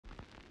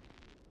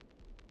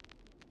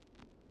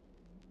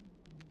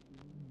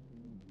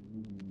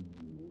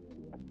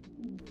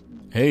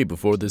Hey,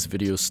 before this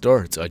video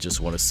starts, I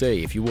just want to say,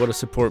 if you want to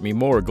support me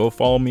more, go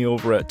follow me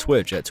over at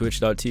Twitch at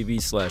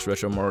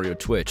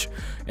twitch.tv/RetroMarioTwitch,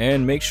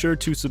 and make sure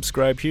to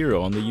subscribe here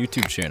on the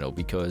YouTube channel,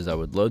 because I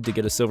would love to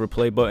get a silver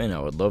play button. I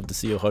would love to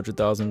see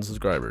 100,000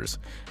 subscribers.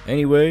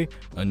 Anyway,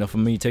 enough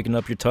of me taking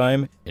up your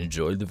time.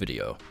 Enjoy the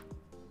video.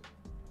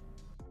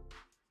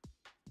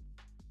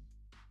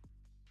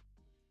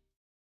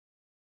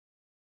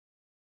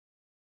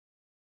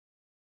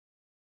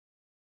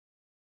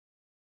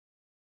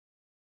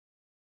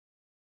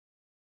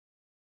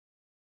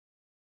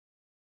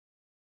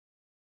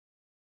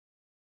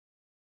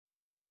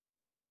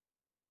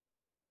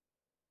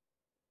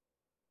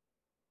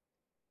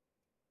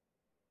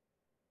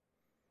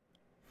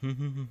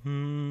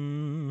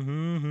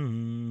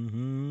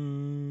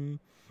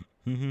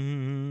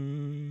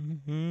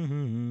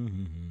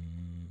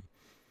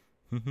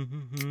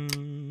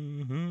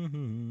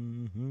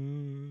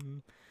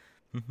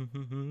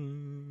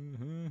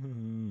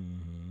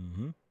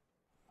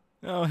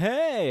 Oh,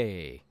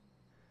 hey!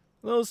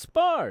 Lil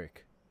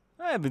Spark!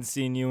 I haven't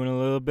seen you in a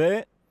little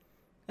bit.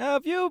 How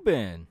have you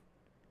been?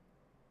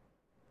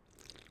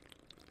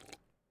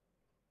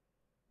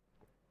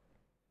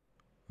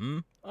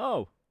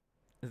 Oh,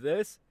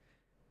 this?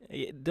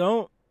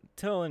 Don't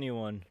tell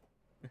anyone.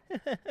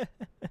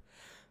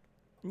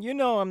 You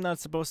know I'm not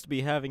supposed to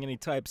be having any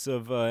types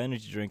of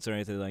energy drinks or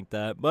anything like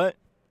that, but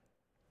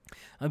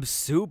I'm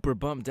super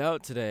bummed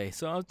out today,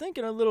 so I'm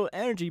thinking a little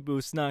energy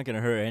boost's not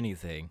gonna hurt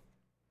anything.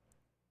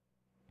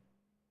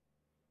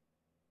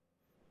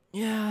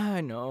 Yeah,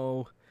 I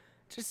know.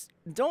 Just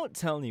don't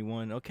tell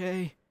anyone,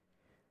 okay?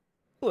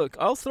 Look,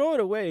 I'll throw it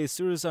away as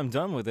soon as I'm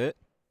done with it.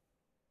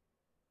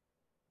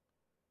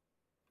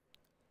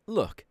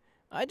 Look,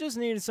 I just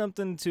needed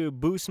something to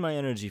boost my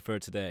energy for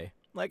today.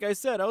 Like I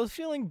said, I was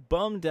feeling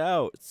bummed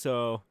out,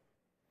 so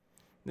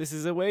this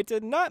is a way to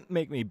not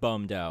make me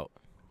bummed out.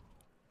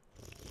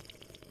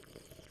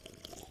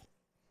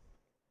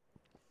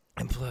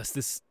 And plus,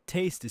 this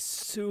taste is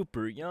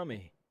super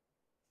yummy.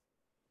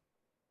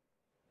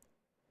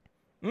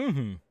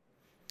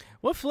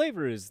 What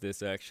flavor is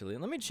this, actually?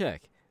 Let me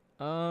check.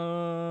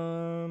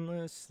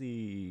 Let's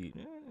see.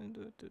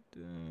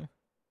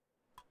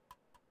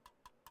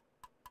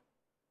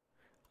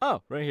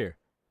 Oh, right here.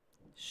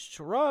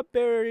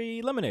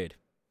 Strawberry lemonade.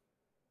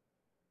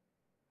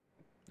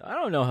 I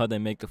don't know how they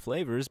make the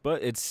flavors,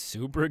 but it's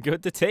super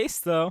good to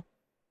taste, though.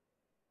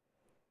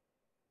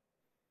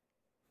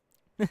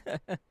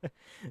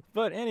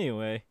 But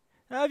anyway,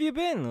 how have you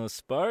been, Lil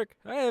Spark?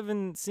 I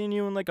haven't seen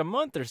you in like a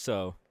month or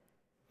so.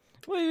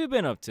 What have you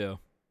been up to?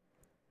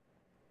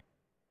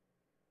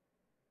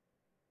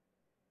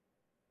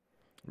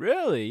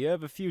 Really? You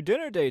have a few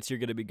dinner dates you're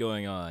going to be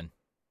going on.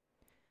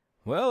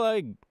 Well,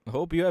 I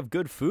hope you have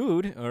good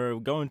food, or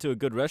going to a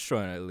good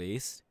restaurant at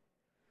least.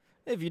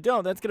 If you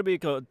don't, that's going to be a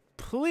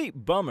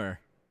complete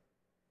bummer.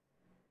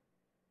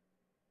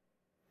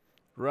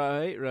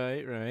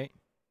 Right.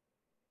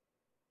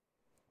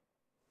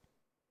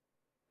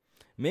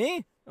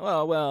 Me?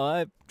 Well,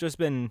 I've just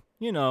been,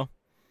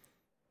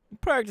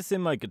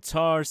 practicing my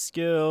guitar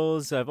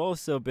skills. I've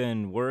also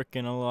been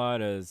working a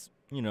lot, as,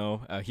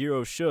 a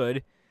hero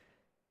should.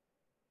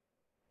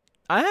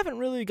 I haven't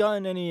really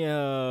gotten any,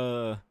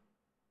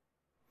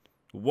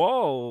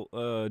 wall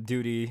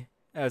duty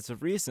as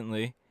of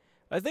recently.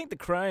 I think the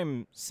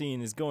crime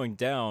scene is going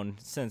down,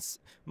 since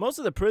most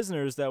of the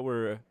prisoners that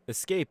were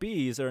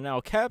escapees are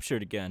now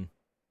captured again.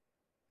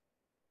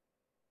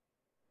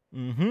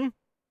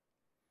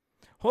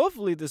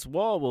 Hopefully this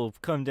wall will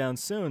come down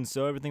soon,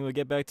 so everything will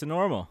get back to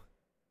normal.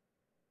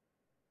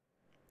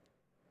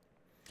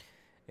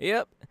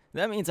 Yep,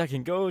 that means I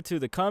can go to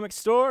the comic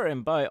store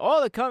and buy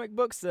all the comic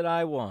books that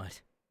I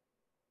want.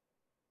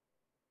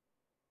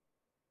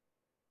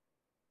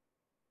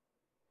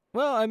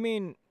 Well, I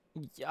mean,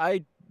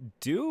 I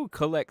do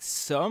collect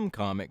some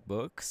comic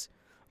books,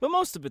 but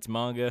most of it's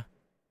manga.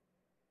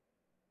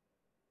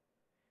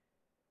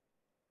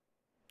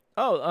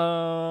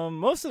 Oh,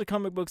 most of the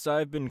comic books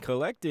I've been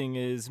collecting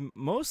is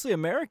mostly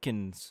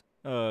Americans,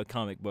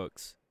 comic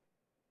books.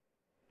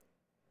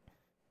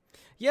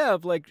 Yeah,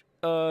 of like,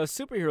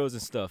 superheroes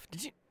and stuff.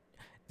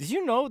 Did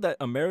you know that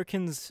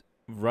Americans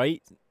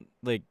write,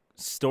 like,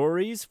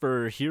 stories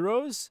for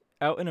heroes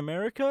out in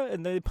America,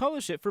 and they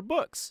publish it for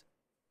books?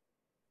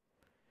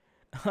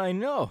 I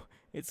know,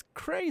 it's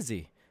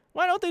crazy.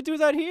 Why don't they do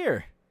that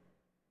here?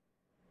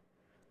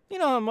 You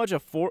know how much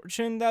a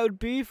fortune that would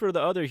be for the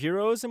other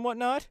heroes and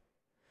whatnot?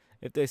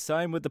 If they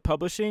sign with the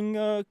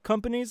publishing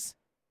companies?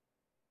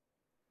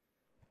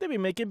 They'd be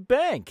making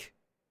bank.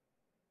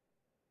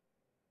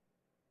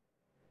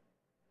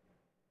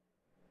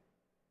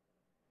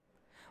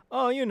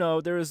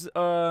 Oh, there's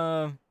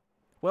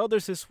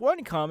this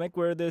one comic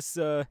where this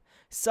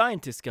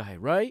scientist guy,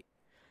 right?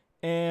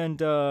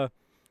 And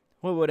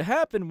what would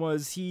happen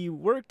was he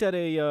worked at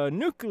a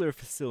nuclear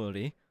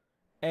facility,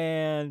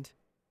 and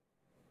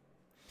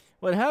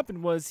what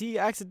happened was he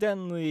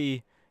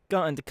accidentally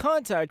got into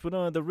contact with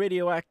one of the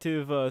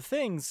radioactive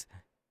things.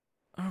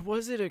 Or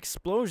was it an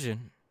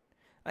explosion?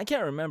 I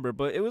can't remember,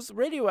 but it was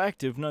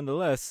radioactive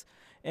nonetheless.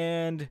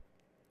 And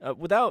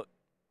without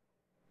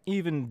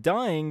even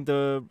dying,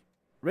 the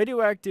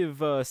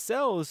radioactive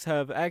cells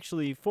have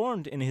actually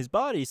formed in his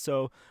body.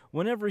 So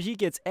whenever he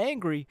gets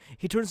angry,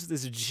 he turns into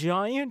this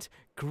giant,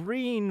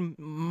 green,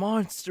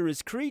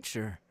 monstrous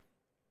creature.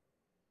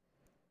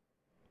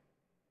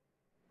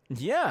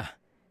 Yeah,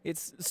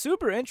 it's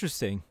super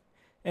interesting.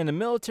 And the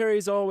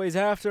military's always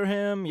after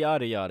him,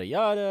 yada yada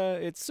yada.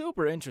 It's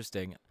super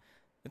interesting.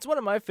 It's one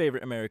of my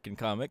favorite American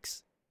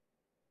comics.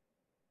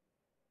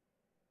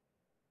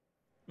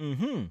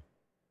 Mm-hmm.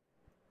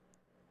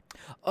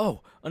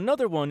 Oh,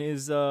 another one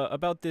is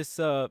about this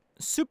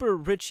super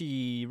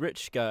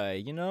rich guy,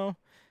 you know?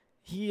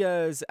 He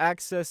has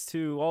access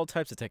to all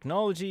types of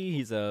technology.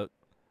 He's a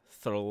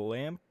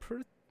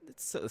philanthropist.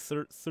 It's a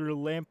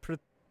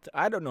philanthropist.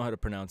 I don't know how to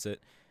pronounce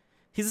it.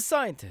 He's a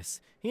scientist.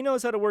 He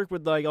knows how to work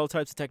with like all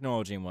types of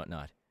technology and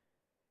whatnot.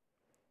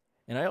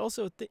 And I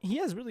also think he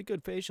has really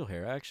good facial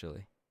hair,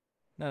 actually.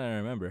 Now that I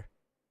remember.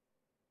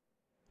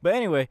 But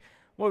anyway,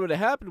 what would have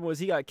happened was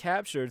he got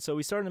captured, so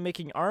we started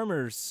making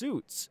armor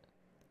suits.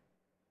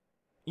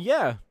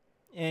 Yeah,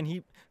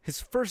 and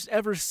his first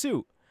ever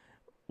suit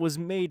was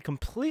made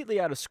completely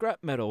out of scrap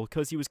metal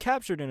because he was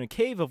captured in a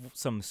cave of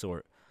some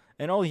sort,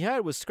 and all he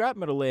had was scrap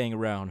metal laying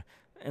around.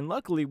 And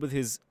luckily, with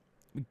his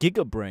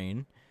giga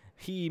brain,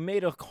 he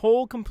made a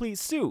whole complete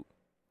suit.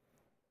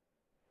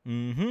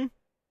 Mm-hmm.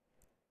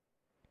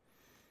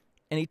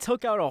 And he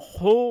took out a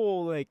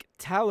whole like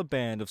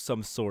Taliban of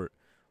some sort.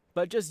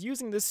 But just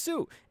using this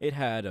suit, it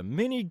had a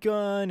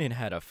minigun, it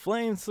had a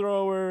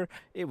flamethrower.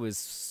 It was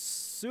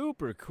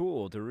super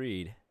cool to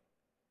read.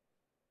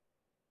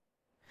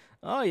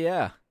 Oh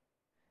yeah,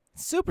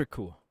 super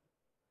cool.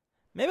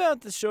 Maybe I'll have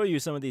to show you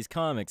some of these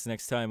comics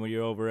next time when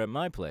you're over at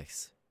my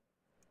place.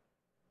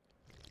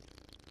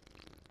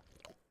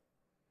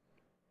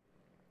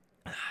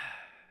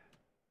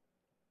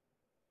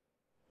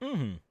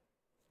 Mm-hmm.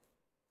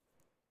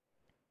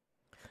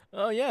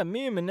 Oh yeah,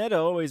 me and Minetta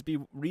always be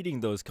reading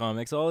those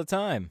comics all the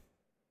time.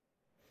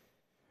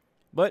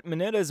 But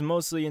Minetta's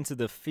mostly into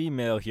the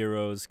female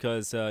heroes,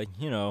 cause,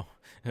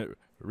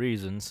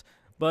 reasons.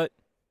 But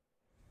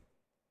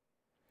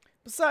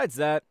besides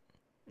that,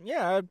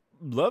 yeah, I'd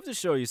love to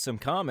show you some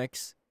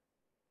comics.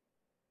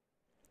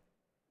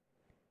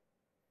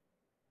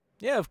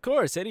 Yeah, of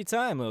course,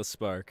 anytime, Lil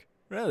Spark.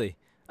 Really.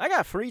 I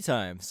got free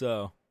time,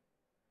 so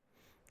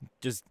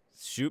just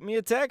shoot me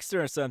a text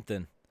or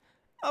something.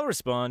 I'll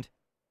respond.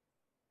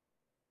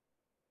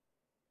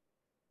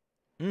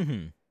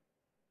 Mm-hmm.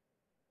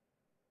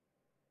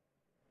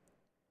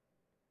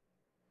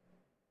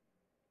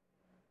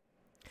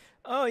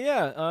 Oh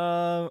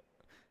yeah,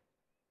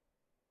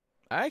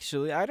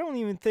 actually, I don't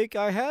even think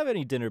I have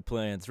any dinner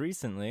plans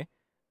recently.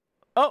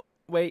 Oh,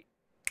 wait.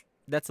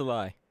 That's a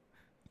lie.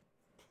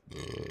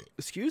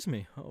 Excuse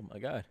me. Oh my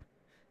god.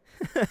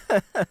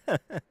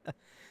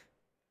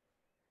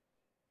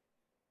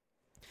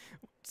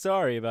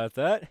 Sorry about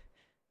that.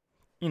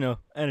 You know,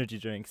 energy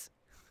drinks.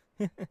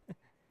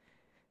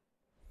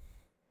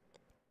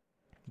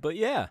 But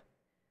yeah,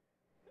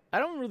 I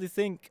don't really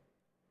think.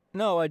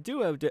 No, I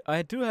do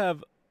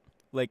have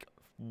like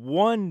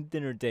one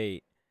dinner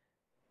date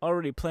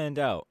already planned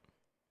out.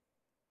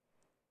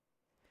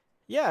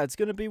 Yeah, it's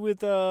gonna be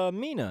with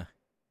Mina.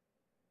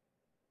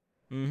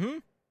 Mm-hmm.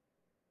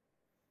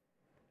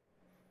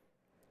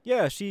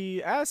 Yeah,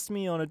 she asked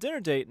me on a dinner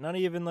date not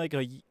even like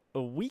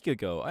a week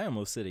ago. I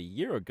almost said a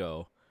year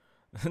ago.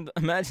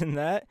 Imagine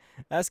that,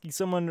 asking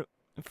someone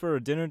for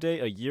a dinner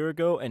date a year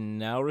ago and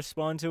now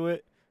respond to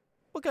it.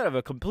 What kind of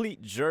a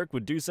complete jerk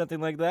would do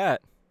something like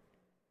that?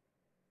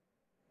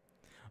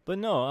 But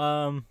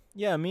no,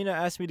 yeah, Mina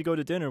asked me to go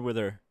to dinner with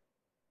her.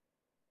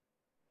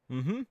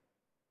 Mm-hmm.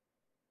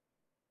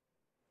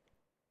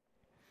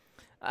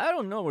 I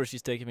don't know where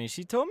she's taking me.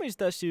 She told me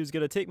that she was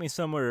gonna take me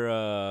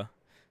somewhere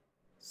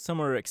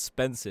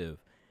expensive.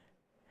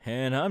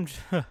 And I'm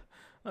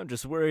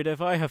just worried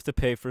if I have to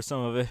pay for some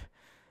of it.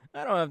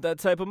 I don't have that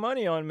type of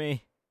money on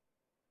me.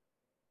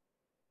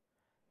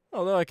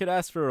 Although I could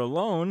ask for a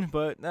loan,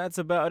 but that's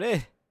about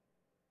it.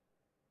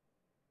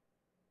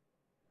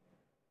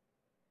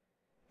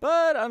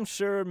 But I'm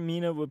sure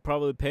Mina would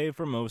probably pay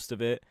for most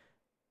of it.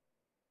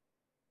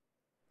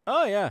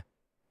 Oh yeah,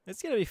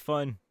 it's gonna be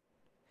fun.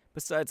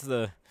 Besides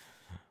the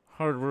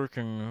hard work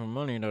and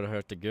money that I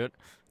have to get.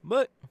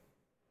 But,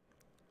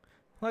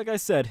 like I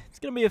said, it's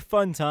gonna be a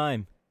fun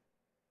time.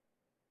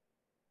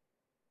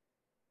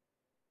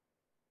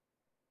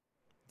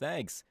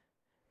 Thanks.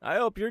 I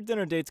hope your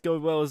dinner dates go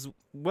well as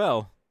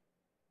well.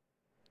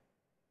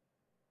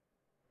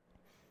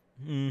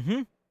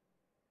 Mm-hmm.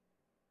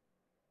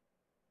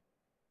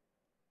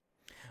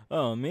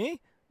 Oh,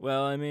 me?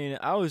 Well, I mean,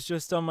 I was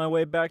just on my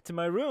way back to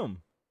my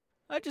room.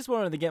 I just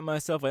wanted to get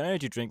myself an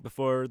energy drink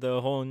before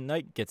the whole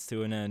night gets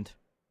to an end.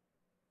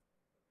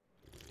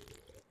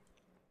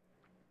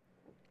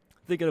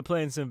 Thinking of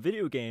playing some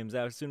video games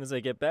as soon as I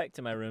get back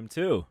to my room,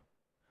 too.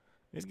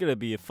 It's gonna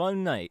be a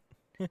fun night.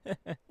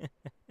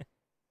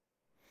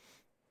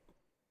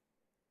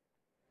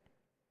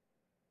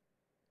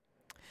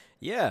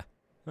 Yeah.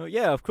 Oh,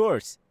 yeah, of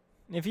course.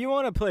 If you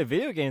want to play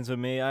video games with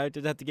me, I'd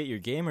have to get your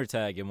gamer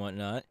tag and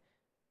whatnot.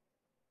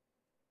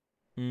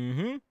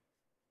 Mm-hmm.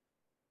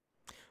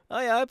 Oh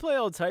yeah, I play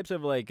all types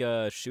of like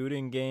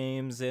shooting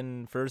games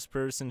and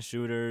first-person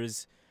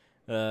shooters,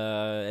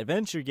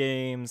 adventure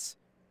games.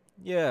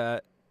 Yeah,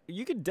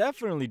 you could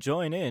definitely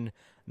join in.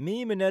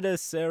 Me, Minetta,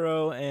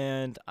 Sero,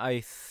 and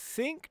I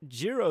think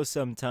Jiro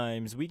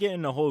sometimes. We get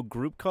in a whole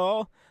group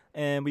call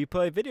and we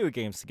play video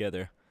games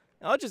together.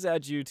 I'll just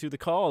add you to the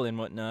call and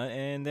whatnot,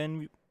 and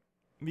then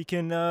we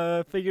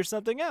can figure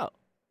something out.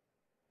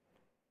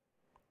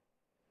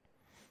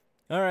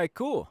 All right,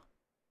 cool.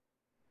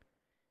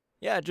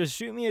 Yeah, just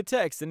shoot me a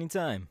text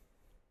anytime.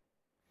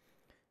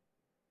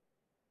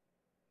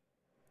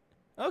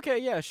 Okay,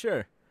 yeah,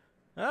 sure.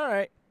 All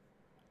right.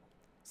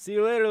 See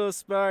you later, Lil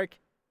Spark.